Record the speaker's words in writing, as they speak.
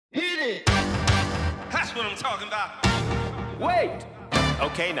shit. That's what I'm talking about. Wait.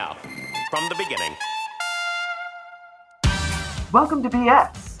 Okay, now, from the beginning. Welcome to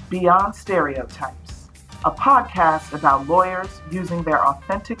BS, Beyond Stereotypes, a podcast about lawyers using their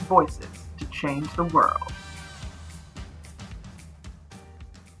authentic voices to change the world.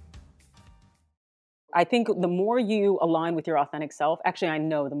 I think the more you align with your authentic self, actually, I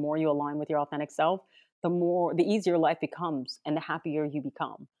know the more you align with your authentic self, the easier life becomes and the happier you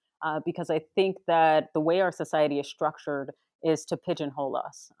become. Because I think that the way our society is structured is to pigeonhole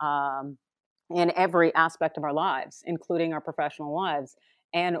us in every aspect of our lives, including our professional lives.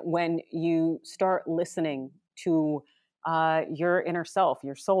 And when you start listening to your inner self,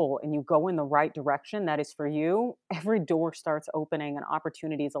 your soul, and you go in the right direction that is for you, every door starts opening and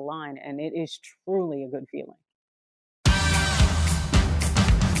opportunities align. And it is truly a good feeling.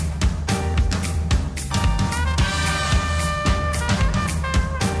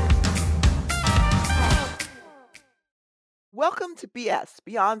 Welcome to BS,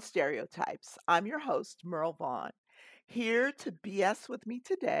 Beyond Stereotypes. I'm your host, Merle Vaughn. Here to BS with me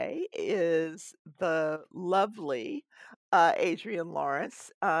today is the lovely Adrienne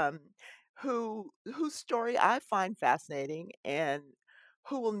Lawrence, whose story I find fascinating and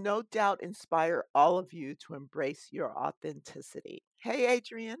who will no doubt inspire all of you to embrace your authenticity. Hey,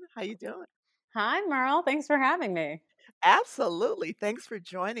 Adrienne, how you doing? Hi, Merle. Thanks for having me. Absolutely. Thanks for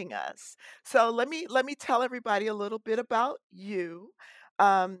joining us. So let me tell everybody a little bit about you.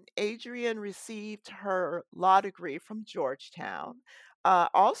 Adrienne received her law degree from Georgetown,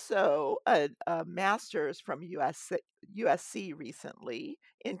 also a master's from USC recently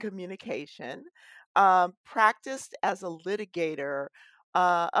in communication. Practiced as a litigator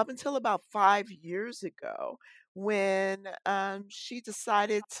up until about 5 years ago when she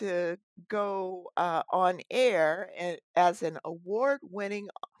decided to go on air as an award-winning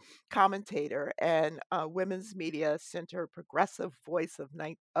commentator and Women's Media Center Progressive Voice of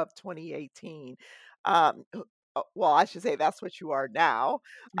 2018. Well, I should say that's what you are now.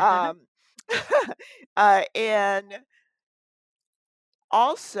 Um, and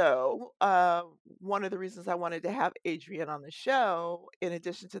also, one of the reasons I wanted to have Adrienne on the show, in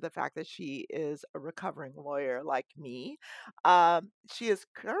addition to the fact that she is a recovering lawyer like me, she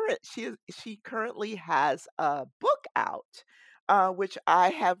currently has a book out, which I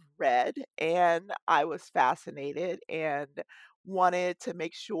have read, and I was fascinated and wanted to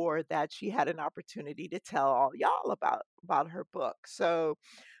make sure that she had an opportunity to tell all y'all about her book. So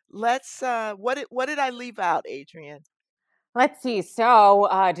let's. What did I leave out, Adrienne? Let's see. So,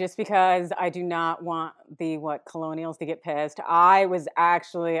 just because I do not want the colonials to get pissed, I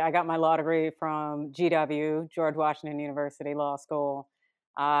got my law degree from GW, George Washington University Law School.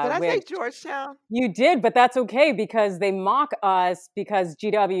 Did I say Which Georgetown? you did, but that's okay because they mock us because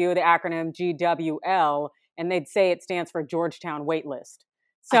GW, the acronym GWL, and they'd say it stands for Georgetown Waitlist.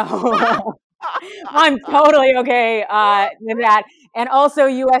 So I'm totally okay with that. And also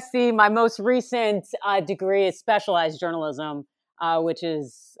USC, my most recent degree is specialized journalism, which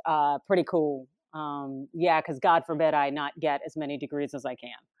is pretty cool. Yeah, because God forbid I not get as many degrees as I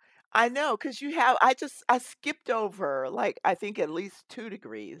can. I know, because I skipped over, like, I think at least 2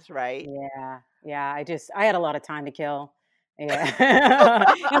 degrees, right? Yeah. I had a lot of time to kill. Yeah.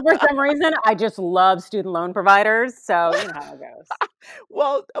 And for some reason, I just love student loan providers. So you know how it goes.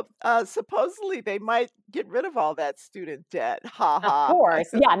 Well, supposedly they might get rid of all that student debt. Ha Of ha. course.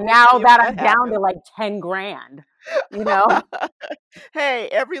 Yeah. We'll Now see if that that I'm down to happens. like 10 grand, you know? Hey,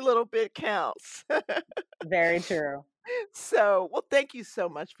 every little bit counts. Very true. So, well, thank you so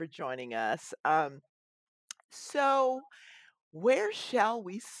much for joining us. So where shall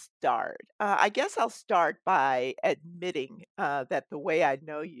we start? I guess I'll start by admitting that the way I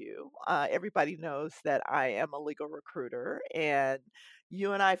know you, everybody knows that I am a legal recruiter, and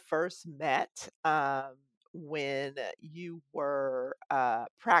you and I first met when you were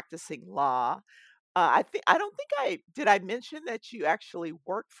practicing law. I don't think I mention that you actually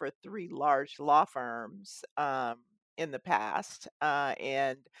worked for 3 large law firms in the past,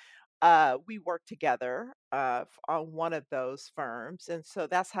 and we worked together on one of those firms, and so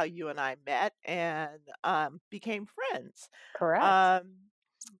that's how you and I met and became friends. Correct. Um,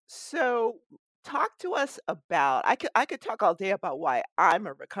 so, talk to us about. I could talk all day about why I'm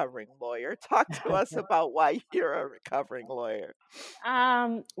a recovering lawyer. Talk to us about why you're a recovering lawyer.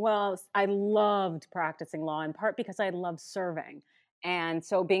 Well, I loved practicing law in part because I love serving. And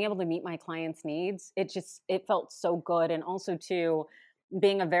so being able to meet my clients' needs, it felt so good. And also too,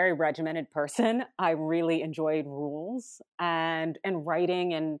 being a very regimented person, I really enjoyed rules and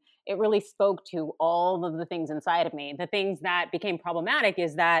writing, and it really spoke to all of the things inside of me. The things that became problematic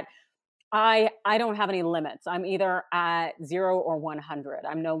is that I don't have any limits. I'm either at 0 or 100.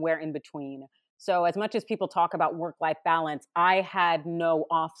 I'm nowhere in between. So as much as people talk about work-life balance, I had no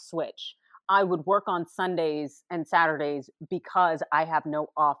off switch. I would work on Sundays and Saturdays because I have no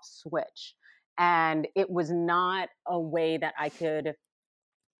off switch. And it was not a way that I could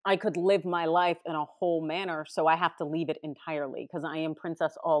live my life in a whole manner, so I have to leave it entirely because I am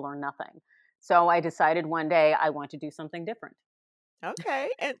princess all or nothing. So I decided one day I want to do something different. Okay.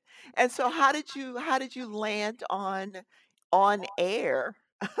 And so how did you land on air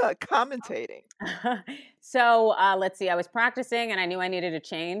commentating? So let's see. I was practicing and I knew I needed a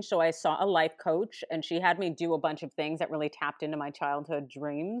change. So I saw a life coach and she had me do a bunch of things that really tapped into my childhood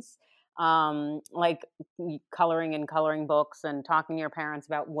dreams, like coloring and coloring books and talking to your parents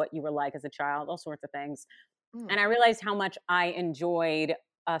about what you were like as a child, all sorts of things. Mm, And I realized how much I enjoyed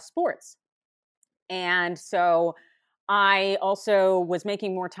sports. And so I also was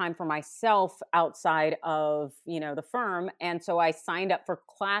making more time for myself outside of, the firm. And so I signed up for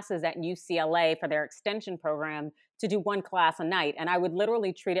classes at UCLA for their extension program to do one class a night. And I would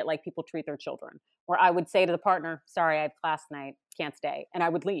literally treat it like people treat their children, where I would say to the partner, sorry, I have class tonight, can't stay. And I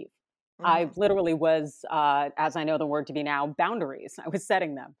would leave. I mhm, literally was, as I know the word to be now, boundaries. I was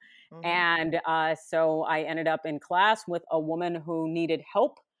setting them. mhm, And so I ended up in class with a woman who needed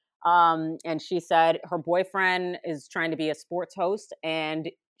help. And she said her boyfriend is trying to be a sports host, and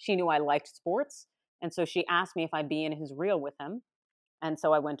she knew I liked sports. And so she asked me if I'd be in his reel with him. And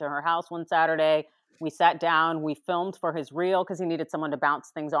so I went to her house one Saturday. We sat down, we filmed for his reel because he needed someone to bounce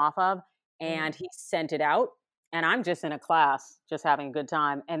things off of. mhm. And he sent it out. And I'm just in a class, just having a good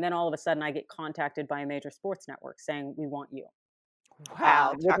time. And then all of a sudden, I get contacted by a major sports network saying, we want you.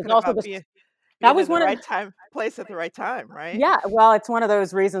 Wow, Which is talking also about the, that being was in the one of, right time, place at the right time, right? yeah, well, it's one of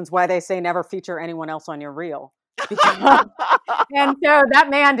those reasons why they say never feature anyone else on your reel. Because, and so that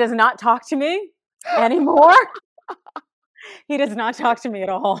man does not talk to me anymore. He does not talk to me at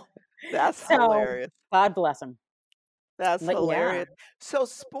all. That's So hilarious. God bless him. That's But yeah, hilarious. So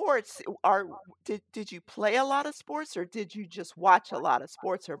sports are did you play a lot of sports or did you just watch a lot of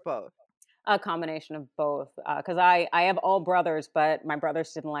sports or both? a combination of both. Because I have all brothers, but my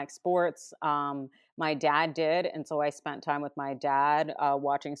brothers didn't like sports. My dad did, and so I spent time with my dad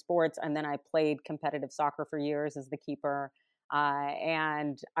watching sports. And then I played competitive soccer for years as the keeper,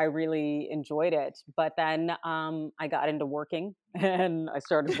 and I really enjoyed it. But then I got into working, and I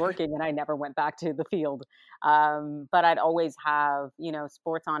started working, and I never went back to the field. But I'd always have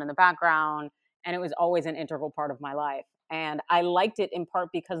sports on in the background, and it was always an integral part of my life. And I liked it in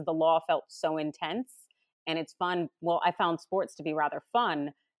part because the law felt so intense and it's fun. Well, I found sports to be rather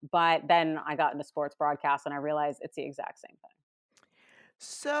fun, but then I got into sports broadcast and I realized it's the exact same thing.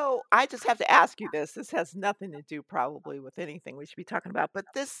 So I just have to ask you this. This has nothing to do probably with anything we should be talking about, but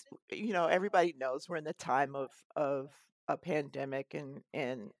this, everybody knows we're in the time of a pandemic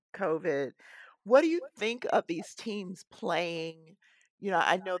and COVID. What do you think of these teams playing?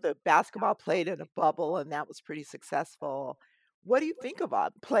 I know that basketball played in a bubble and that was pretty successful. What do you think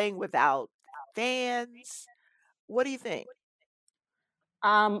about playing without fans? What do you think?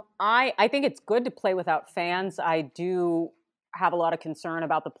 I think it's good to play without fans. I do have a lot of concern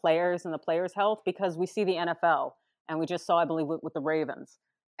about the players and the players' health because we see the NFL and we just saw, I believe, with the Ravens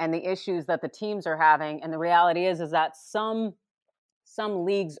and the issues that the teams are having. And the reality is that some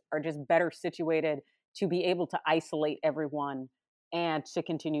leagues are just better situated to be able to isolate everyone and to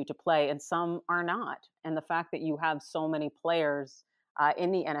continue to play, and some are not. And the fact that you have so many players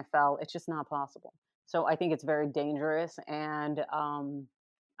in the NFL, it's just not possible. So I think it's very dangerous and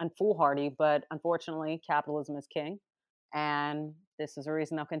foolhardy, but unfortunately, capitalism is king. And this is a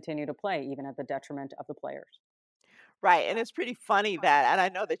reason they'll continue to play, even at the detriment of the players. Right, and it's pretty funny that and I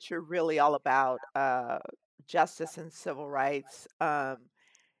know that you're really all about, justice and civil rights,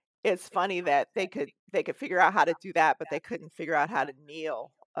 it's funny that they could figure out how to do that, but they couldn't figure out how to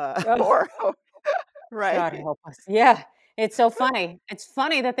kneel, Oh, or God right? help us. Yeah, it's so funny. It's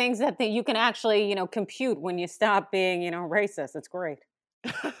funny the things that you can actually, compute when you stop being, racist. It's great.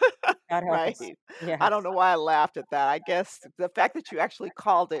 God help Right. us. I don't Yes. know why I laughed at that. I guess the fact that you actually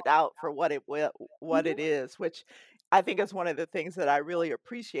called it out for what Mhm. it is, which I think is one of the things that I really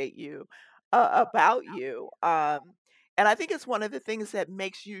appreciate about you. And I think it's one of the things that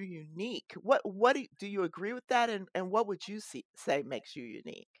makes you unique. Do you agree with that? And what would you say makes you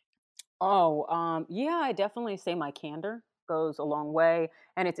unique? Oh, yeah, I definitely say my candor goes a long way.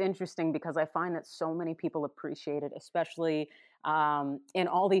 And it's interesting because I find that so many people appreciate it, especially in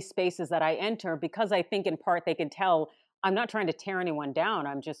all these spaces that I enter, because I think in part they can tell I'm not trying to tear anyone down.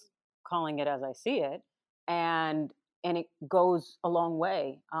 I'm just calling it as I see it. And and it goes a long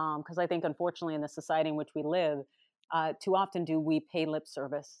way, because I think, unfortunately, in the society in which we live, too often do we pay lip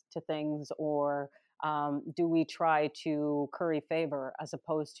service to things, or do we try to curry favor as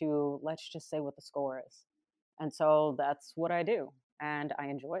opposed to let's just say what the score is. And so that's what I do, and I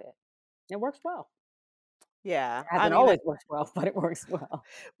enjoy it. It works well. Yeah. It I hasn't mean, always worked well, but it works well.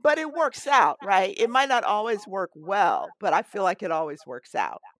 but it works out, right? It might not always work well, but I feel like it always works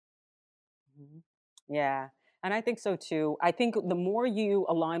out. Mhm. Yeah. And I think so too. I think the more you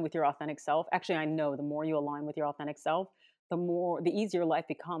align with your authentic self, actually, I know the more you align with your authentic self, the easier life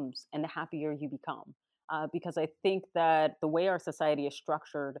becomes and the happier you become. Because I think that the way our society is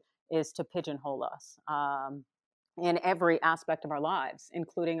structured is to pigeonhole us, in every aspect of our lives,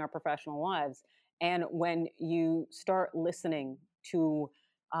 including our professional lives. And when you start listening to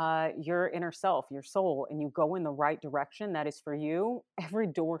your inner self, your soul, and you go in the right direction that is for you, every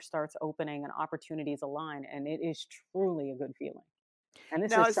door starts opening and opportunities align. And it is truly a good feeling. And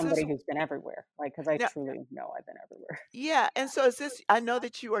this Now, is is this somebody who's been everywhere, right? Because I now, truly know I've been everywhere. yeah, and so is this, I know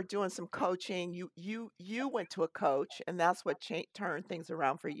that you are doing some coaching. You went to a coach and that's what turned things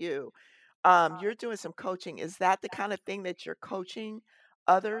around for you. You're doing some coaching. Is that the kind of thing that you're coaching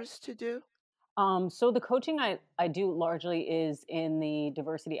others to do? So the coaching I do largely is in the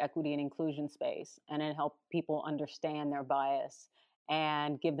diversity, equity, and inclusion space, and it help people understand their bias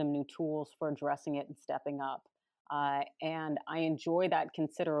and give them new tools for addressing it and stepping up. And I enjoy that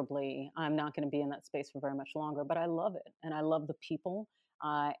considerably. I'm not going to be in that space for very much longer, but I love it, and I love the people.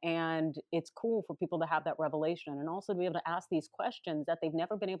 And it's cool for people to have that revelation and also to be able to ask these questions that they've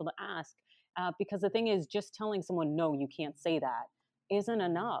never been able to ask. Because the thing is, just telling someone, no, you can't say that isn't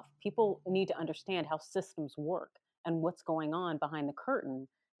enough. People need to understand how systems work and what's going on behind the curtain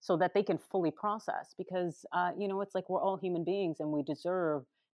so that they can fully process. Because, it's like we're all human beings and we deserve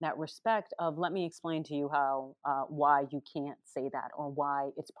that respect of let me explain to you why you can't say that or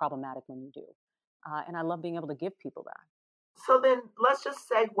why it's problematic when you do. And I love being able to give people that. So then let's just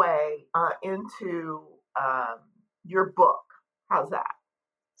segue into your book. How's that?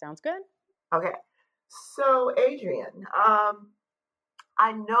 Sounds good? Okay. So, Adrian,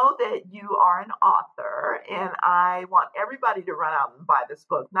 I know that you are an author, and I want everybody to run out and buy this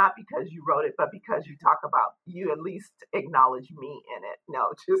book, not because you wrote it, but because you at least acknowledge me in it.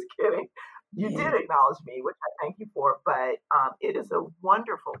 No, just kidding. You did acknowledge me, which I thank you for, but it is a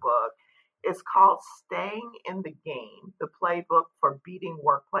wonderful book. It's called Staying in the Game, the playbook for beating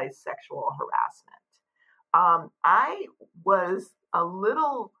workplace sexual harassment. I was a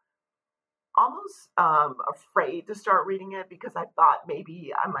little almost afraid to start reading it because I thought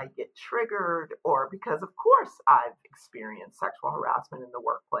maybe I might get triggered, or because, of course, I've experienced sexual harassment in the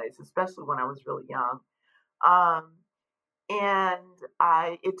workplace, especially when I was really young. Um,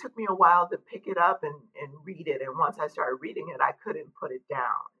 and it took me a while to pick it up and read it. And once I started reading it, I couldn't put it down.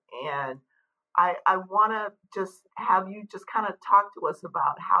 And I want to just have you just kind of talk to us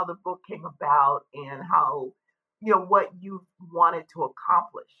about how the book came about and how, what you wanted to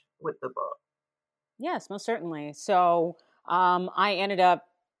accomplish with the book. Yes, most certainly. So I ended up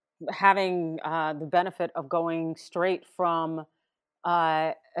having the benefit of going straight from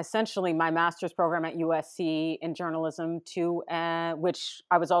essentially my master's program at USC in journalism to which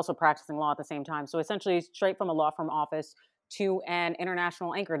I was also practicing law at the same time. So essentially, straight from a law firm office to an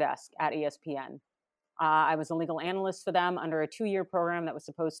international anchor desk at ESPN. I was a legal analyst for them under a 2-year program that was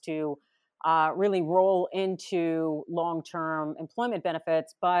supposed to really roll into long-term employment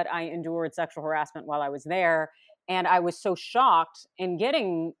benefits, but I endured sexual harassment while I was there. And I was so shocked in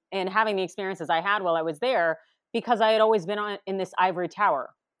getting and having the experiences I had while I was there because I had always been in this ivory tower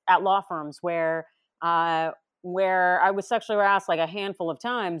at law firms where I was sexually harassed like a handful of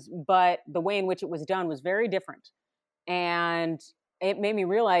times, but the way in which it was done was very different. And it made me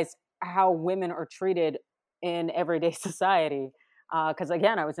realize how women are treated in everyday society. Because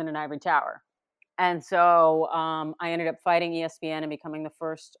again, I was in an ivory tower. And so I ended up fighting ESPN and becoming the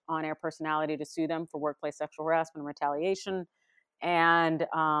first on-air personality to sue them for workplace sexual harassment and retaliation. And,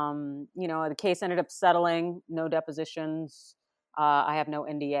 the case ended up settling, no depositions. I have no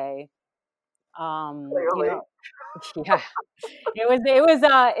NDA. Clearly. Yeah,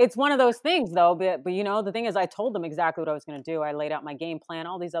 it's one of those things though, but the thing is I told them exactly what I was going to do. I laid out my game plan,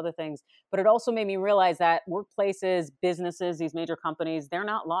 all these other things, but it also made me realize that workplaces, businesses, these major companies, they're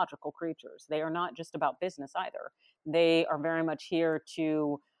not logical creatures. They are not just about business either. They are very much here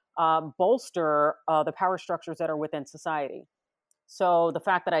to bolster the power structures that are within society. So the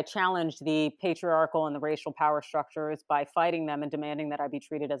fact that I challenged the patriarchal and the racial power structures by fighting them and demanding that I be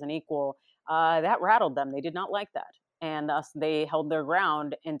treated as an equal, that rattled them. They did not like that. And thus they held their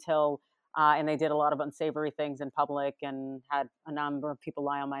ground until And they did a lot of unsavory things in public and had a number of people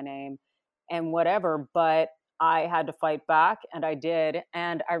lie on my name and whatever. But I had to fight back, and I did.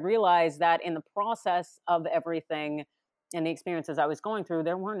 And I realized that in the process of everything and the experiences I was going through,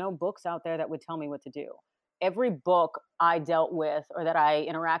 there were no books out there that would tell me what to do. Every book I dealt with or that I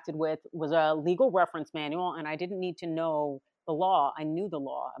interacted with was a legal reference manual, and I didn't need to know the law. I knew the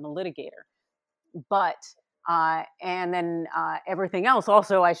law. I'm a litigator. But and then everything else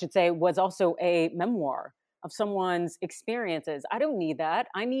also, I should say, was also a memoir of someone's experiences. I don't need that.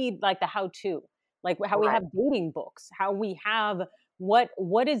 I need like the how-to, like how we Right. have dating books, how we have what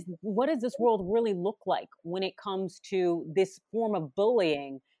does this world really look like when it comes to this form of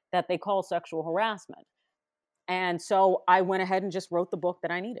bullying that they call sexual harassment. And so I went ahead and just wrote the book that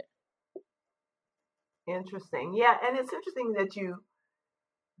I needed. Interesting. Yeah, and it's interesting that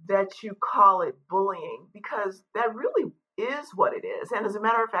you call it bullying because that really is what it is. And as a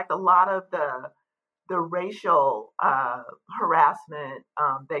matter of fact, a lot of the racial harassment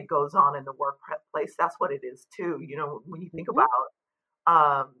that goes on in the workplace, that's what it is too. You know, when you think Mhm.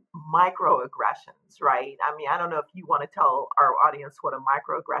 about microaggressions, right? I mean, I don't know if you want to tell our audience what a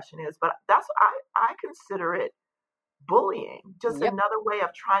microaggression is, but I consider it bullying, just Yep. another way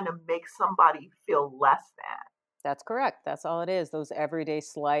of trying to make somebody feel less than. That's correct. That's all it is. Those everyday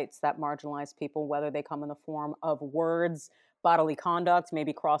slights that marginalize people, whether they come in the form of words, bodily conduct,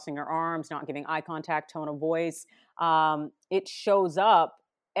 maybe crossing your arms, not giving eye contact, tone of voice. It shows up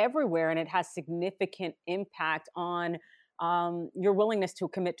everywhere, and it has significant impact on your willingness to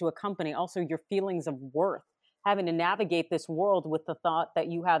commit to a company, also your feelings of worth, having to navigate this world with the thought that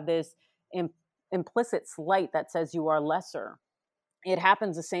you have this im- implicit slight that says you are lesser. It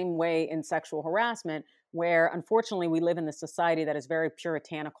happens the same way in sexual harassment, where unfortunately we live in this society that is very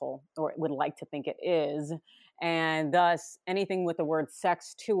puritanical, or would like to think it is. And thus, anything with the word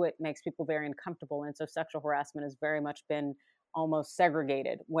sex to it makes people very uncomfortable. And so, sexual harassment has very much been almost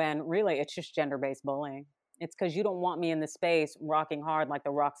segregated when really it's just gender based bullying. It's because you don't want me in the space rocking hard like the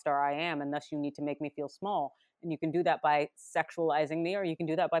rock star I am, and thus you need to make me feel small. And you can do that by sexualizing me, or you can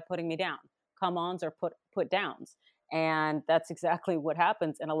do that by putting me down. Come ons or put downs. And that's exactly what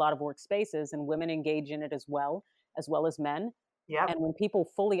happens in a lot of workspaces, and women engage in it as well as men. Yep. And when people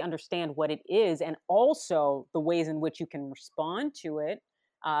fully understand what it is, and also the ways in which you can respond to it,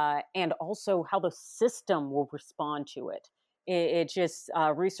 and also how the system will respond to it, it just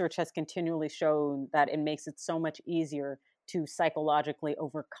research has continually shown that it makes it so much easier to psychologically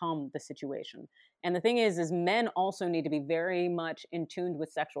overcome the situation. And the thing is men also need to be very much in tune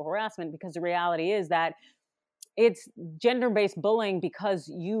with sexual harassment, because the reality is that it's gender-based bullying because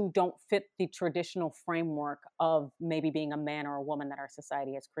you don't fit the traditional framework of maybe being a man or a woman that our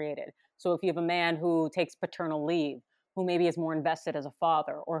society has created. So if you have a man who takes paternal leave, who maybe is more invested as a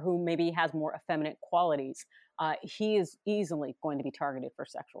father, or who maybe has more effeminate qualities, he is easily going to be targeted for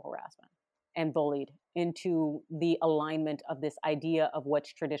sexual harassment and bullied into the alignment of this idea of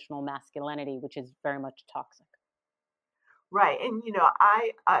what's traditional masculinity, which is very much toxic. Right. And you know,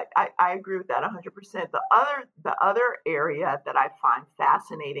 I agree with that 100%. The other area that I find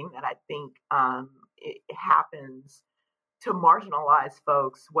fascinating that I think it happens to marginalize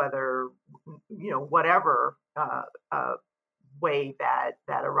folks, whether you know whatever way that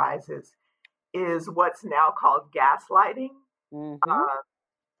arises, is what's now called gaslighting. Hmm. Uh,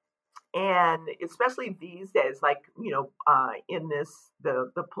 and especially these days, like you know, in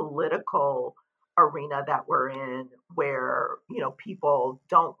the political arena that we're in, where you know people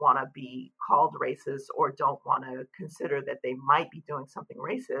don't want to be called racist or don't want to consider that they might be doing something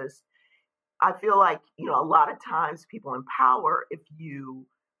racist. I feel like you know a lot of times people in power, if you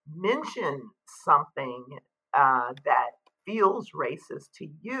mention something that feels racist to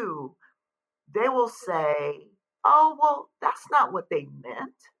you, they will say, "Oh, well, that's not what they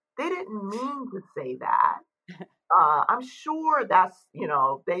meant. They didn't mean to say that. I'm sure that's you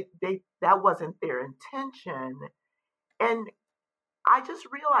know they that wasn't their intention." And I just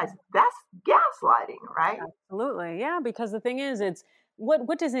realized that's gaslighting, right? Absolutely. Yeah, because the thing is, it's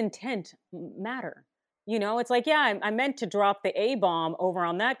what does intent matter? You know, it's like, yeah, I meant to drop the A bomb over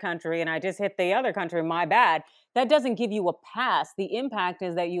on that country and I just hit the other country, my bad. That doesn't give you a pass. The impact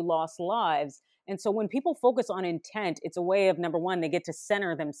is that you lost lives. And so when people focus on intent, it's a way of, number one, they get to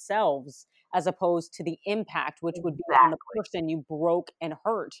center themselves as opposed to the impact, which would be on the Exactly. person you broke and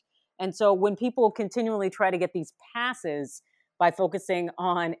hurt. And so when people continually try to get these passes by focusing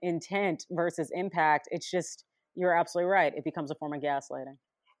on intent versus impact, it's just, you're absolutely right. It becomes a form of gaslighting.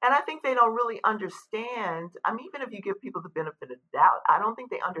 And I think they don't really understand. I mean, even if you give people the benefit of the doubt, I don't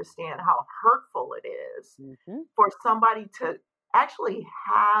think they understand how hurtful it is Hmm. for somebody to actually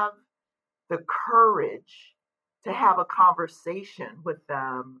have the courage to have a conversation with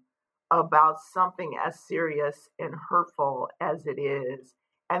them about something as serious and hurtful as it is,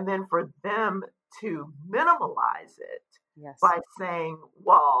 and then for them to minimalize it Yes. by saying,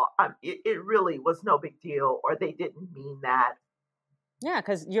 well, it really was no big deal, or they didn't mean that. Yeah,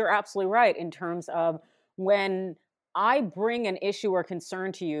 because you're absolutely right in terms of when I bring an issue or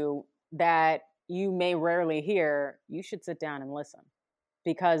concern to you that you may rarely hear, you should sit down and listen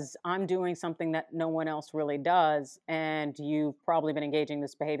because I'm doing something that no one else really does. And you've probably been engaging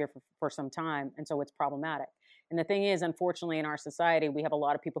this behavior for some time. And so it's problematic. And the thing is, unfortunately, in our society, we have a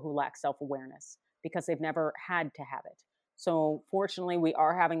lot of people who lack self awareness because they've never had to have it. So, fortunately, we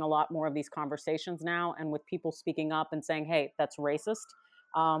are having a lot more of these conversations now. And with people speaking up and saying, hey, that's racist,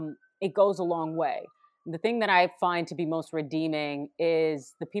 it goes a long way. The thing that I find to be most redeeming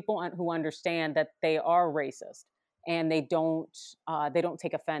is the people who understand that they are racist and they don't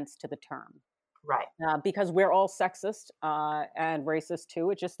take offense to the term Right. because we're all sexist and racist too.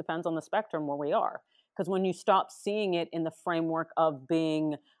 It just depends on the spectrum where we are. Because when you stop seeing it in the framework of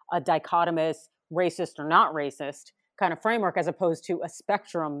being a dichotomous racist or not racist kind of framework, as opposed to a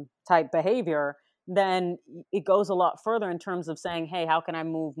spectrum type behavior, then it goes a lot further in terms of saying, hey, how can I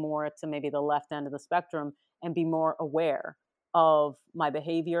move more to maybe the left end of the spectrum and be more aware of my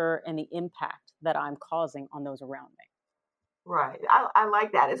behavior and the impact that I'm causing on those around me. Right. I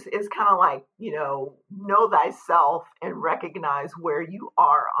like that. It's kind of like, know thyself and recognize where you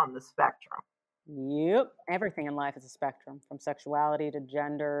are on the spectrum. Yep. Everything in life is a spectrum, from sexuality to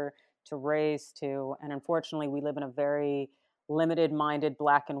gender to race to, and unfortunately, we live in a very limited minded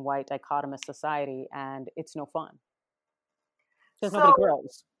black and white dichotomous society, and it's no fun because nobody So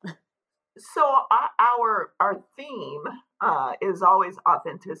grows. our theme is always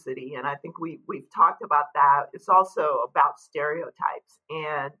authenticity, and I think we've talked about that. It's also about stereotypes,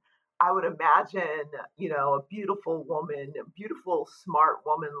 and I would imagine a beautiful woman, a beautiful smart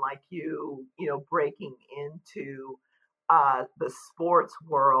woman like breaking into the sports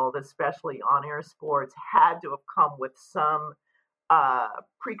world, especially on-air sports, had to have come with some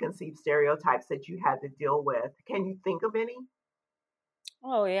preconceived stereotypes that you had to deal with. Can you think of any?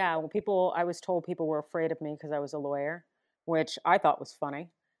 Oh yeah, well, I was told people were afraid of me because I was a lawyer, which I thought was funny.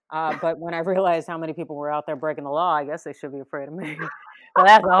 But when I realized how many people were out there breaking the law, I guess they should be afraid of me. But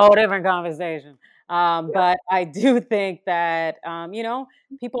that's a whole different conversation. But I do think that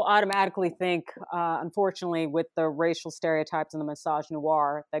people automatically think, unfortunately, with the racial stereotypes and the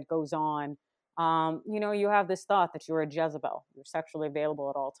misogynoir that goes on. You have this thought that you're a Jezebel, you're sexually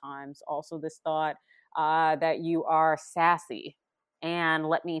available at all times. Also, this thought that you are sassy and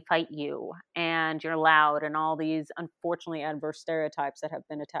let me fight you and you're loud and all these unfortunately adverse stereotypes that have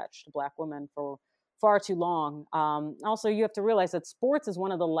been attached to black women for far too long. Also, you have to realize that sports is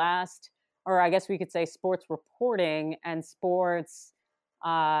one of the last, or I guess we could say sports reporting and sports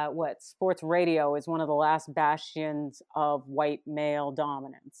radio is one of the last bastions of white male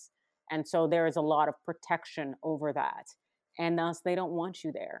dominance. And so there is a lot of protection over that, and thus they don't want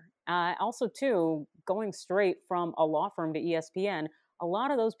you there. Also, too, going straight from a law firm to ESPN, a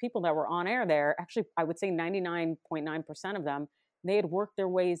lot of those people that were on air there, actually, I would say 99.9% of them, they had worked their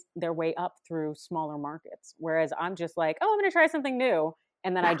way up through smaller markets. Whereas I'm just like, oh, I'm going to try something new,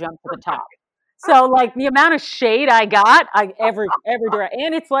 and then I jump to the top. So like the amount of shade I got, every direct,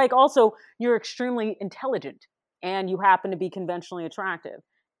 and it's like also you're extremely intelligent, and you happen to be conventionally attractive,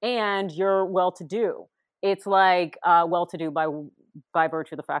 and you're well-to-do. It's like well-to-do by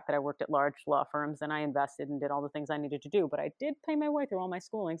virtue of the fact that I worked at large law firms and I invested and did all the things I needed to do. But I did pay my way through all my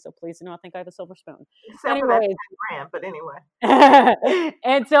schooling, so please do not think I have a silver spoon. Except for that Anyways, 10 grand, but anyway.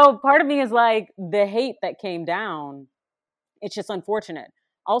 and so part of me is like the hate that came down. It's just unfortunate.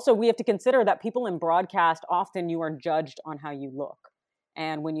 Also, we have to consider that people in broadcast, often you are judged on how you look.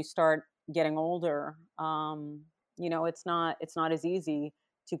 And when you start getting older, it's not as easy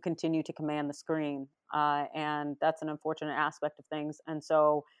to continue to command the screen. And that's an unfortunate aspect of things. And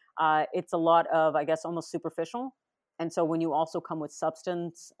so it's a lot of, I guess, almost superficial. And so when you also come with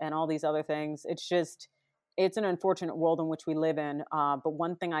substance and all these other things, it's an unfortunate world in which we live in. But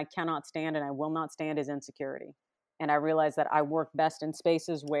one thing I cannot stand and I will not stand is insecurity. And I realize that I work best in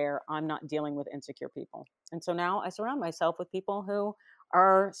spaces where I'm not dealing with insecure people. And so now I surround myself with people who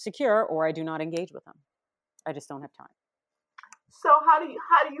are secure, or I do not engage with them. I just don't have time. So how do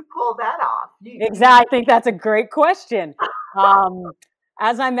you pull that off? Exactly. I think that's a great question.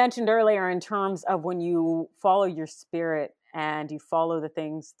 As I mentioned earlier, in terms of when you follow your spirit and you follow the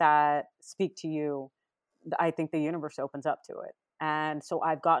things that speak to you, I think the universe opens up to it. And so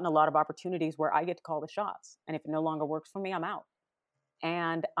I've gotten a lot of opportunities where I get to call the shots. And if it no longer works for me, I'm out.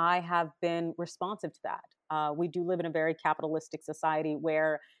 And I have been responsive to that. We do live in a very capitalistic society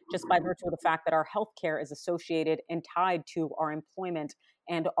where, just by virtue of the fact that our healthcare is associated and tied to our employment,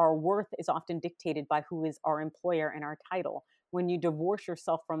 and our worth is often dictated by who is our employer and our title. When you divorce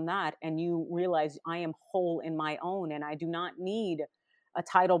yourself from that and you realize I am whole in my own and I do not need a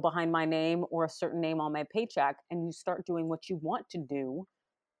title behind my name or a certain name on my paycheck, and you start doing what you want to do,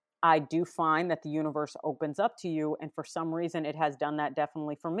 I do find that the universe opens up to you. And for some reason, it has done that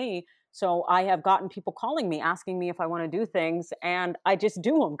definitely for me. So I have gotten people calling me, asking me if I want to do things, and I just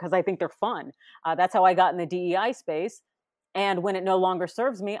do them because I think they're fun. That's how I got in the DEI space. And when it no longer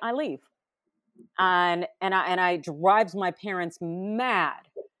serves me, I leave. And I drives my parents mad.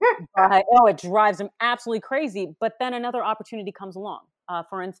 Oh, it drives them absolutely crazy. But then another opportunity comes along.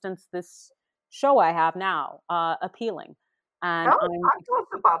 For instance, this show I have now, Appealing. And Oh, talk to us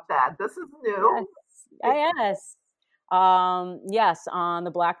about that. This is new. yes, yes, on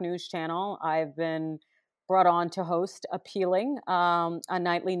the Black News Channel, I've been brought on to host Appealing, a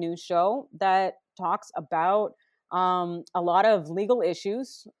nightly news show that talks about a lot of legal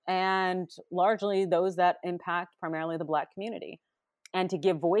issues and largely those that impact primarily the Black community, and to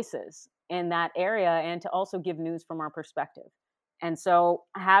give voices in that area and to also give news from our perspective. And so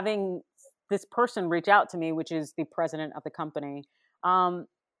having this person reach out to me, which is the president of the company,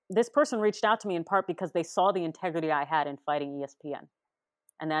 this person reached out to me in part because they saw the integrity I had in fighting ESPN.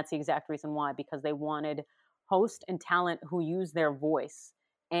 And that's the exact reason why, because they wanted hosts and talent who use their voice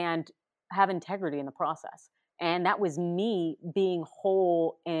and have integrity in the process. And that was me being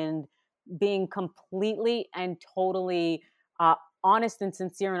whole and being completely and totally honest and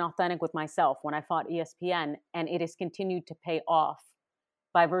sincere and authentic with myself when I fought ESPN. And it has continued to pay off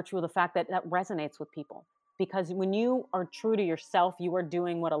by virtue of the fact that that resonates with people. Because when you are true to yourself, you are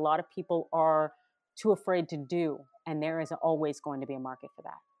doing what a lot of people are too afraid to do. And there is always going to be a market for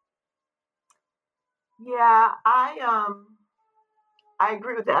that. Yeah, I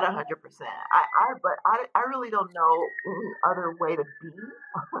agree with that 100%. But I really don't know any other way to be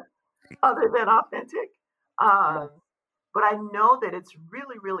other than authentic. Yeah. Um, but I know that it's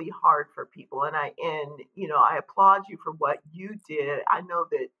really, really hard for people, and I applaud you for what you did. I know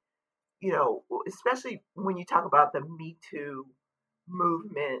that, especially when you talk about the Me Too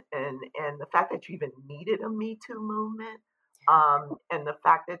movement and the fact that you even needed a Me Too movement, and the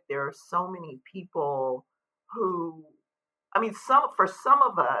fact that there are so many people who, I mean, for some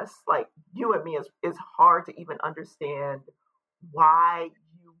of us, like you and me, is hard to even understand why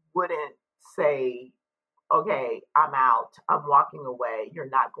you wouldn't say, okay, I'm out, I'm walking away, you're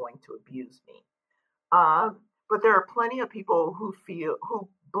not going to abuse me. But there are plenty of people who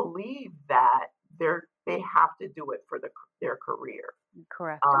believe that they have to do it for their career.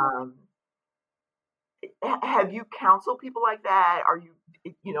 Correct. Um, have you counseled people like that? Are you,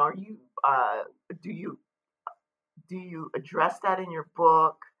 do you address that in your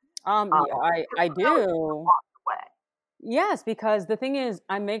book? Yeah, I Because sometimes people do. walk away. Yes, because the thing is,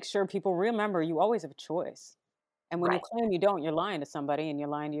 I make sure people remember you always have a choice. And when you Right. claim you don't, you're lying to somebody and you're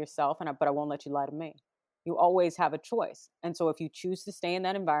lying to yourself. But I won't let you lie to me. You always have a choice. And so if you choose to stay in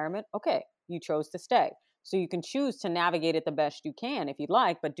that environment, okay, you chose to stay. So you can choose to navigate it the best you can if you'd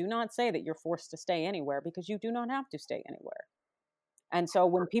like, but do not say that you're forced to stay anywhere, because you do not have to stay anywhere. And so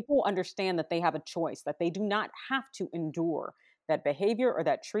when people understand that they have a choice, that they do not have to endure that behavior or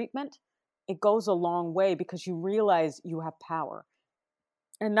that treatment, it goes a long way, because you realize you have power.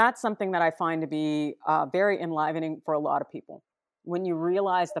 And that's something that I find to be very enlivening for a lot of people, when you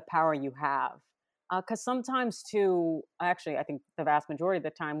realize the power you have. Because sometimes, too, actually, I think the vast majority of the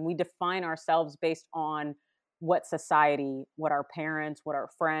time, we define ourselves based on what society, what our parents, what our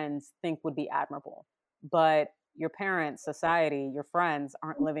friends think would be admirable. But your parents, society, your friends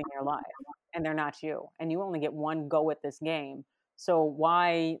aren't living your life, and they're not you. And you only get one go at this game. So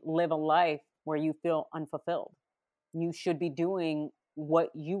why live a life where you feel unfulfilled? You should be doing what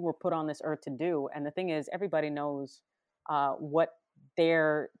you were put on this earth to do. And the thing is, everybody knows what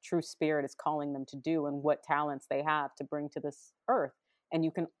their true spirit is calling them to do and what talents they have to bring to this earth. And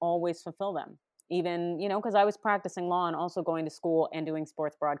you can always fulfill them. Even, because I was practicing law and also going to school and doing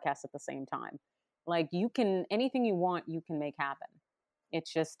sports broadcasts at the same time. Like, anything you want, you can make happen.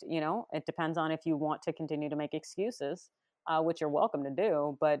 It's just, it depends on if you want to continue to make excuses, which you're welcome to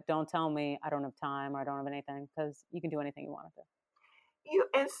do, but don't tell me I don't have time or I don't have anything, because you can do anything you want to.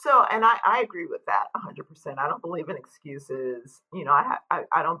 And I agree with that 100%. I don't believe in excuses.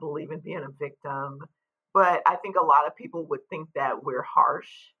 I don't believe in being a victim, but I think a lot of people would think that we're harsh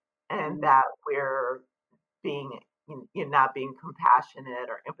and that we're being, not being compassionate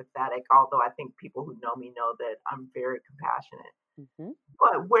or empathetic. Although I think people who know me know that I'm very compassionate. Hmm.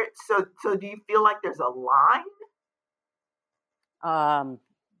 But where? So do you feel like there's a line? Um,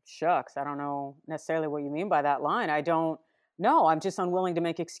 Shucks, I don't know necessarily what you mean by that line. I don't know. I'm just unwilling to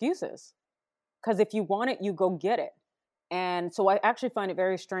make excuses. Because if you want it, you go get it. And so I actually find it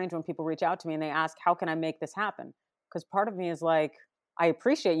very strange when people reach out to me and they ask, how can I make this happen? Because part of me is like, I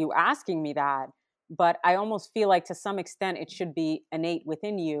appreciate you asking me that, but I almost feel like to some extent it should be innate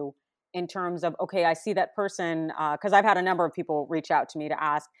within you in terms of, okay, I see that person, because I've had a number of people reach out to me to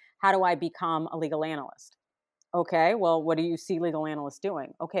ask, how do I become a legal analyst? Okay, well, what do you see legal analysts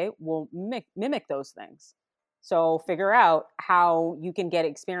doing? Okay, well, mimic those things. So figure out how you can get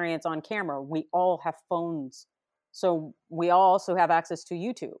experience on camera. We all have phones. So we all also have access to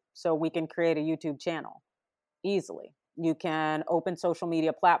YouTube. So we can create a YouTube channel easily. You can open social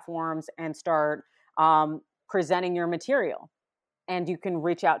media platforms and start presenting your material. And you can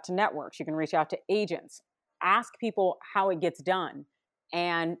reach out to networks. You can reach out to agents. Ask people how it gets done.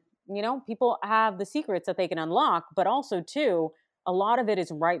 And people have the secrets that they can unlock, but also too, a lot of it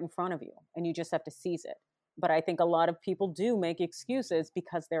is right in front of you and you just have to seize it. But I think a lot of people do make excuses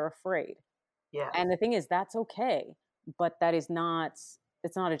because they're afraid. Yes. And the thing is, that's okay, but it's not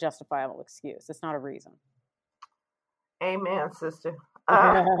a justifiable excuse. It's not a reason. Amen, sister. So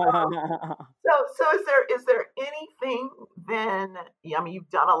is there anything then? I mean, you've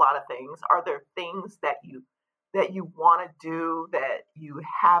done a lot of things. Are there things that you want to do that you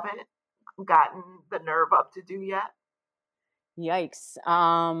haven't gotten the nerve up to do yet? Yikes.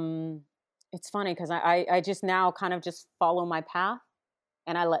 It's funny because I just now kind of just follow my path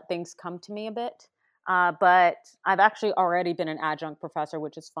and I let things come to me a bit. But I've actually already been an adjunct professor,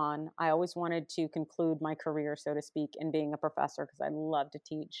 which is fun. I always wanted to conclude my career, so to speak, in being a professor because I love to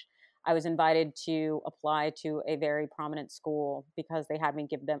teach. I was invited to apply to a very prominent school because they had me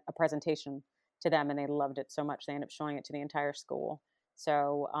give them a presentation to them and they loved it so much they ended up showing it to the entire school.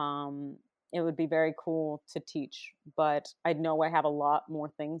 So it would be very cool to teach, but I know I have a lot more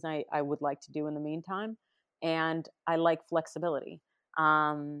things I would like to do in the meantime. And I like flexibility.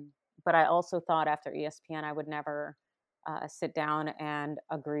 Um, but I also thought after ESPN, I would never sit down and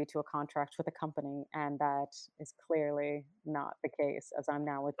agree to a contract with a company. And that is clearly not the case as I'm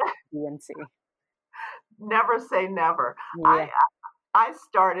now with DNC. Never say never. I Yeah. I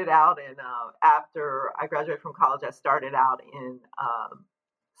started out in after I graduated from college. I started out in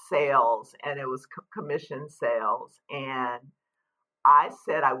sales, and it was commission sales. And I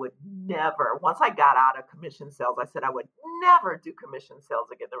said I would never. Once I got out of commission sales, I said I would never do commission sales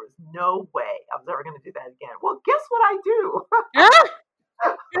again. There was no way I was ever going to do that again. Well, guess what I do?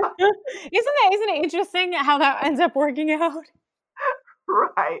 Isn't it interesting how that ends up working out?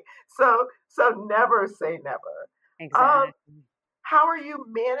 Right. So never say never. Um, Exactly. how are you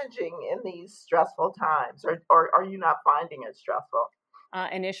managing in these stressful times, or are you not finding it stressful?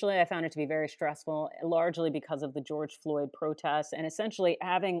 Initially, I found it to be very stressful, largely because of the George Floyd protests and essentially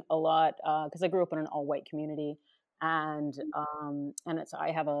having a lot, because I grew up in an all white community, and it's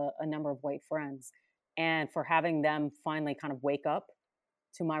I have a number of white friends, and for having them finally kind of wake up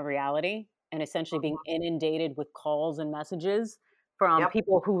to my reality and essentially being Mhm. inundated with calls and messages from Yep.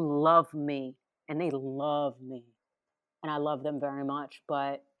 people who love me and they love me and I love them very much,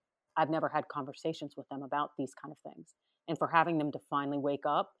 but I've never had conversations with them about these kind of things. And for having them to finally wake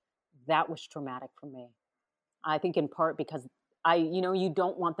up, that was traumatic for me. I think in part because you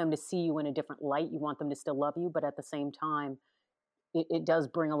don't want them to see you in a different light. You want them to still love you, but at the same time, it does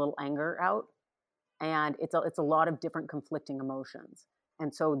bring a little anger out, and it's a lot of different conflicting emotions.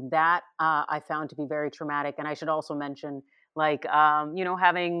 And so that I found to be very traumatic. And I should also mention, like,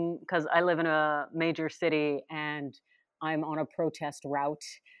 having because I live in a major city and I'm on a protest route,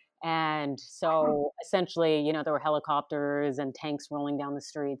 and so essentially, there were helicopters and tanks rolling down the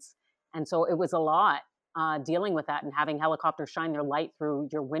streets, and so it was a lot dealing with that and having helicopters shine their light through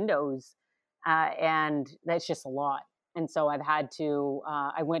your windows, and that's just a lot. And so I've had to.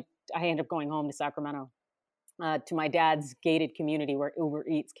 I ended up going home to Sacramento to my dad's gated community where Uber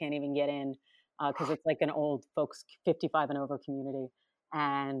Eats can't even get in because it's like an old folks 55 and over community.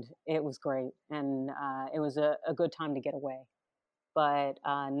 And it was great. And it was a good time to get away. But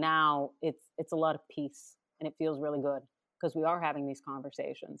now it's a lot of peace and it feels really good because we are having these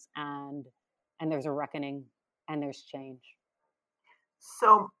conversations and there's a reckoning and there's change.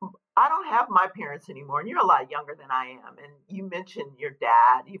 So I don't have my parents anymore, and you're a lot younger than I am. And you mentioned your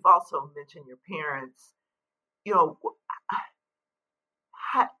dad. You've also mentioned your parents. You know,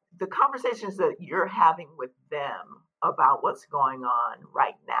 the conversations that you're having with them about what's going on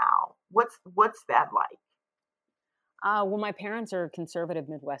right now. What's that like? Well, my parents are conservative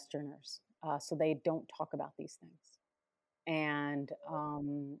Midwesterners, so they don't talk about these things. and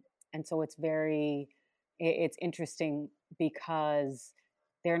so it's very it's interesting because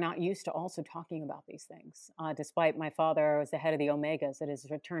they're not used to also talking about these things. Despite my father was the head of the Omegas at his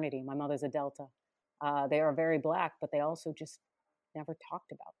fraternity, my mother's a Delta. They are very black, but they also just never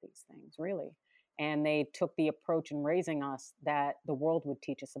talked about these things really. And they took the approach in raising us that the world would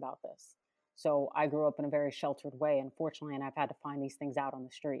teach us about this. So I grew up in a very sheltered way, unfortunately, and I've had to find these things out on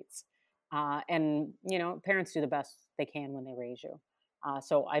the streets. And parents do the best they can when they raise you.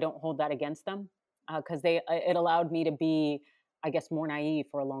 So I don't hold that against them because it allowed me to be, I guess, more naive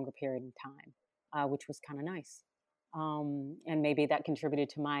for a longer period of time, which was kind of nice. And maybe that contributed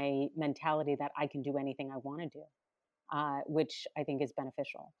to my mentality that I can do anything I want to do, which I think is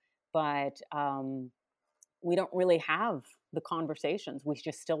beneficial. But we don't really have the conversations. We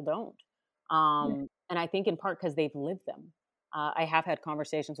just still don't. And I think in part because they've lived them. I have had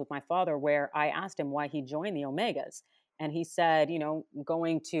conversations with my father where I asked him why he joined the Omegas. And he said,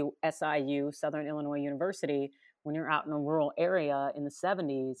 going to SIU, Southern Illinois University, when you're out in a rural area in the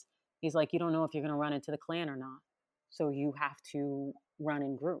 70s, he's like, you don't know if you're going to run into the Klan or not. So you have to run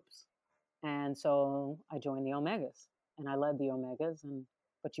in groups. And so I joined the Omegas and I led the Omegas.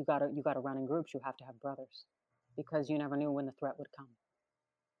 But you gotta run in groups. You have to have brothers because you never knew when the threat would come.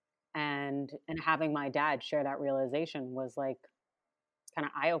 And having my dad share that realization was like kind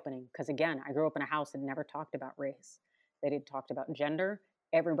of eye-opening because again, I grew up in a house that never talked about race. They didn't talk about gender.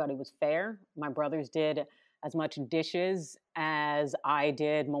 Everybody was fair. My brothers did as much dishes as I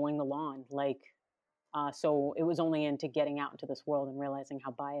did mowing the lawn. So it was only into getting out into this world and realizing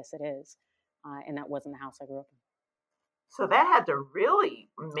how biased it is. And that wasn't the house I grew up in. So that had to really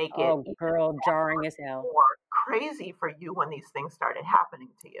make it Oh, girl, jarring as hell. more crazy for you when these things started happening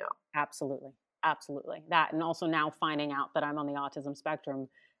to you. Absolutely. Absolutely. That, and also now finding out that I'm on the autism spectrum,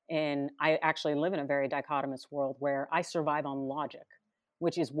 and I actually live in a very dichotomous world where I survive on logic,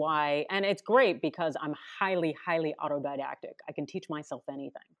 which is why, and it's great because I'm highly, highly autodidactic. I can teach myself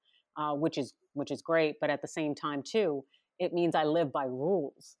anything, which is great. But at the same time too, it means I live by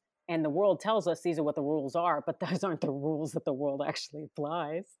rules. And the world tells us these are what the rules are, but those aren't the rules that the world actually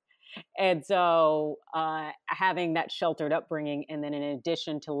applies. And so having that sheltered upbringing, and then in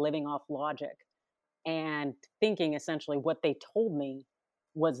addition to living off logic and thinking essentially what they told me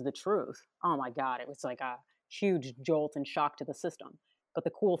was the truth. Oh my God, it was like a huge jolt and shock to the system. But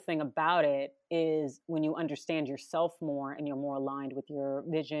the cool thing about it is when you understand yourself more and you're more aligned with your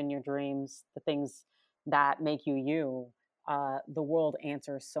vision, your dreams, the things that make you you, the world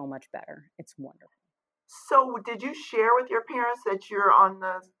answers so much better. It's wonderful. So did you share with your parents that you're on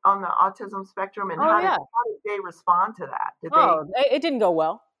the autism spectrum, and Oh how yeah. did they respond to that? Did Oh, it didn't go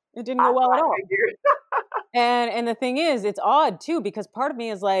well. It didn't go well at all. figured. And the thing is, it's odd too because part of me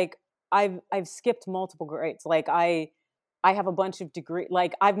is like, I've skipped multiple grades. Like I have a bunch of degree.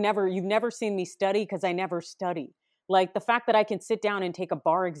 Like you've never seen me study because I never study. Like the fact that I can sit down and take a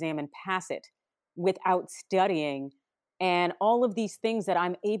bar exam and pass it without studying, and all of these things that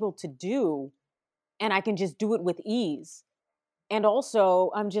I'm able to do, and I can just do it with ease. And also,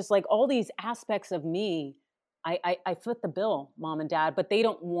 I'm just like all these aspects of me, I foot the bill, mom and dad, but they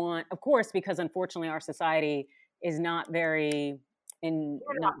don't want, of course, because unfortunately our society is not very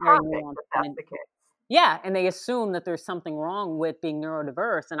not very Perfect, nuanced. if that's the case. Yeah, and they assume that there's something wrong with being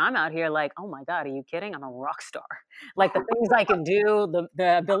neurodiverse, and I'm out here like, oh my God, are you kidding? I'm a rock star. Like the things I can do,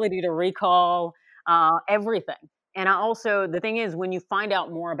 the ability to recall, everything. And the thing is, when you find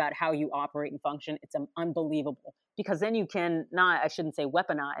out more about how you operate and function, it's unbelievable because then you can I shouldn't say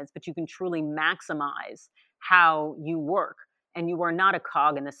weaponize, but you can truly maximize how you work. And you are not a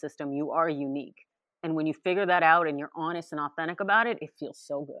cog in the system. You are unique. And when you figure that out and you're honest and authentic about it, it feels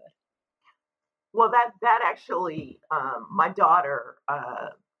so good. Well, that actually, my daughter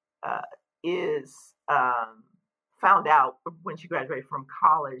is found out when she graduated from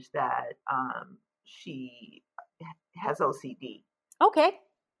college that she has OCD. Okay.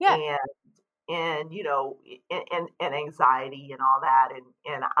 Yeah. And and anxiety and all that,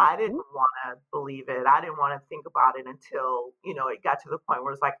 and I didn't want to believe it. I didn't want to think about it until it got to the point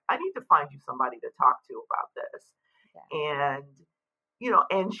where it's like, I need to find you somebody to talk to about this. Yeah.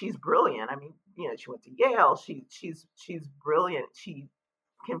 And she's brilliant. I mean, she went to Yale. She's brilliant. She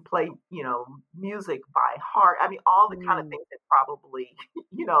can play music by heart. I mean, all the kind of things that probably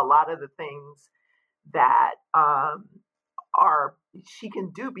a lot of the things that she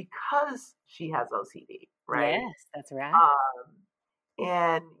can do because she has OCD, right? Yes, that's right.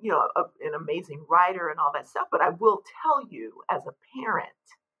 And an amazing writer and all that stuff. But I will tell you, as a parent,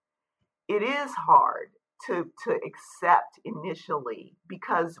 it is hard to accept initially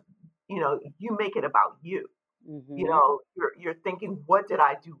because you make it about you. You Mm-hmm. know, you're thinking, what did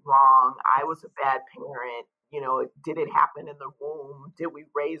I do wrong? I was a bad parent. You know, did it happen in the womb? Did we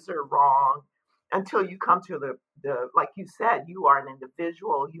raise her wrong? Until you come to the like you said, you are an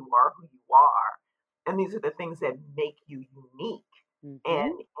individual, you are who you are. And these are the things that make you unique. Mm-hmm.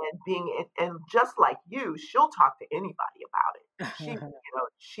 And being and just like you, she'll talk to anybody about it.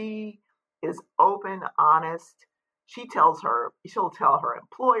 She is open, honest. She'll tell her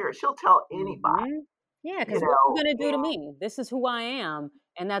employer, she'll tell anybody, Mm-hmm. Yeah, you because what you know. gonna do to me? This is who I am,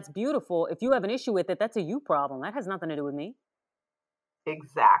 and that's beautiful. If you have an issue with it, that's a you problem. That has nothing to do with me.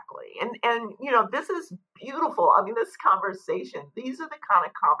 Exactly. And this is beautiful. I mean, this conversation, these are the kind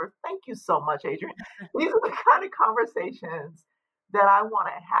of thank you so much, Adrian. These are the kind of conversations that I want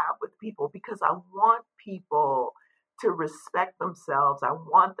to have with people because I want people to respect themselves. I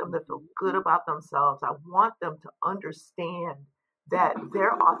want them to feel good about themselves. I want them to understand that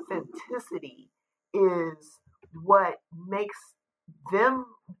their authenticity is what makes them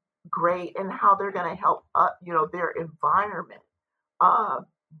great and how they're going to help their environment uh,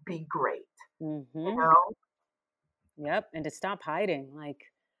 be great, you Mm-hmm. know? Yep, and to stop hiding, like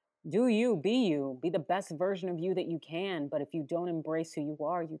do you, be the best version of you that you can. But if you don't embrace who you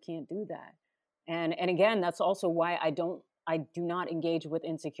are, you can't do that. And again, that's also why I do not engage with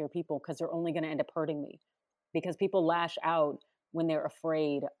insecure people because they're only going to end up hurting me. Because people lash out when they're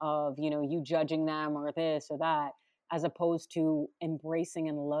afraid of you judging them or this or that, as opposed to embracing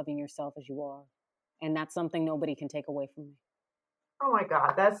and loving yourself as you are. And that's something nobody can take away from Oh my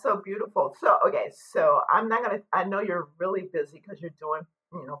God, that's so beautiful. So, okay, so I'm not going to, I know you're really busy because you're doing,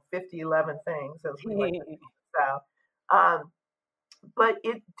 50, 11 things as we like to me. say. Um, but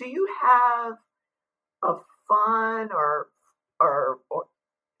do you have a fun or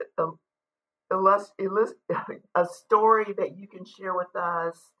a, a story that you can share with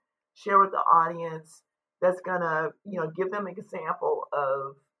us, share with the audience that's gonna, give them an example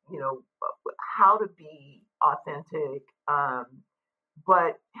of, how to be authentic,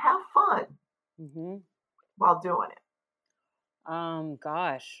 but have fun Hmm. while doing it.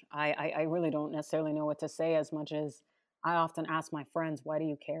 Gosh, I really don't necessarily know what to say as much as I often ask my friends, why do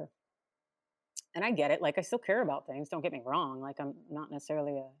you care? And I get it. Like, I still care about things. Don't get me wrong. Like, I'm not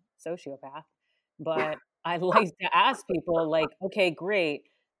necessarily a sociopath, but I like to ask people, like, okay, great.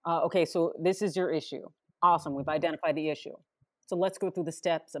 Okay, so this is your issue. Awesome. We've identified the issue. So let's go through the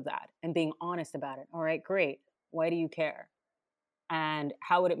steps of that and being honest about it. All right, great. Why do you care? And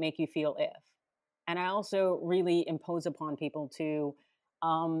how would it make you feel if? And I also really impose upon people to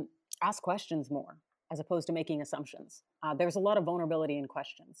um, ask questions more as opposed to making assumptions. There's a lot of vulnerability in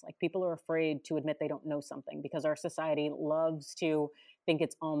questions. Like, people are afraid to admit they don't know something because our society loves to think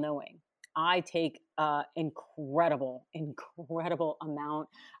it's all knowing. I take incredible amount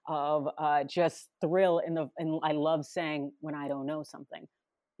of just thrill and I love saying when I don't know something,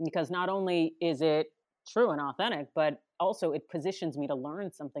 because not only is it true and authentic, but also it positions me to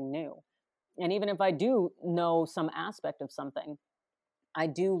learn something new. And even if I do know some aspect of something, I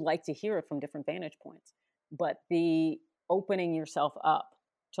do like to hear it from different vantage points. But the opening yourself up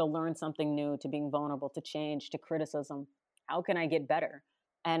to learn something new, to being vulnerable, to change, to criticism, how can I get better?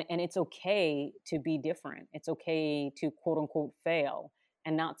 And it's okay to be different. It's okay to quote unquote fail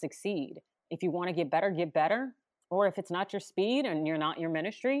and not succeed. If you want to get better, get better. Or if it's not your speed and you're not your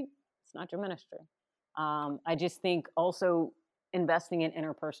ministry, it's not your ministry. I just think also investing in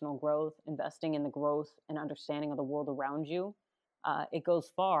interpersonal growth, investing in the growth and understanding of the world around you, it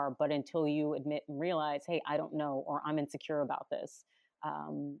goes far. But until you admit and realize, hey, I don't know, or I'm insecure about this,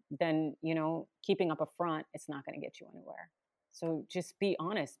 then keeping up a front, it's not going to get you anywhere. So just be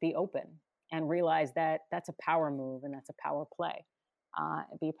honest, be open, and realize that that's a power move and that's a power play.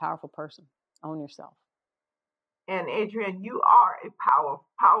 Be a powerful person. Own yourself. And Adrian, you are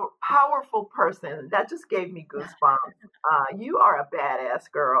a powerful person. That just gave me goosebumps. You are a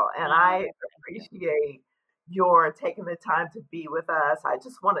badass girl, and I appreciate your taking the time to be with us. I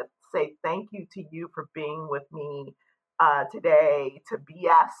just want to say thank you to you for being with me today, to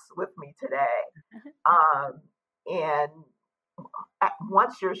BS with me today. Um, and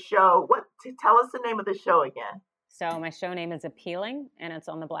once your show, tell us the name of the show again. So my show name is Appealing, and it's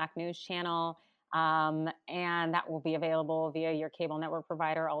on the Black News Channel. And that will be available via your cable network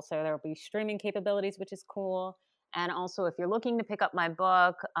provider. Also, there will be streaming capabilities, which is cool. And also, if you're looking to pick up my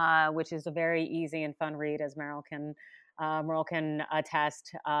book, which is a very easy and fun read, as Merle can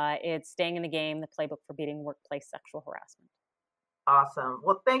attest, it's Staying in the Game: The Playbook for Beating Workplace Sexual Harassment. Awesome.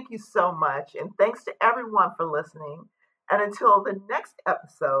 Well, thank you so much. And thanks to everyone for listening. And until the next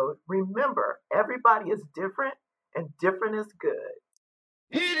episode, remember, everybody is different and different is good.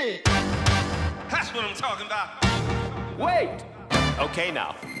 Hit it! That's what I'm talking about. Wait! Okay,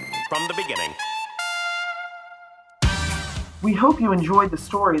 now, from the beginning. We hope you enjoyed the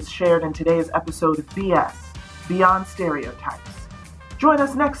stories shared in today's episode of BS, Beyond Stereotypes. Join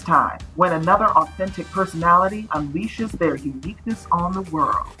us next time when another authentic personality unleashes their uniqueness on the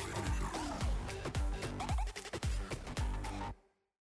world.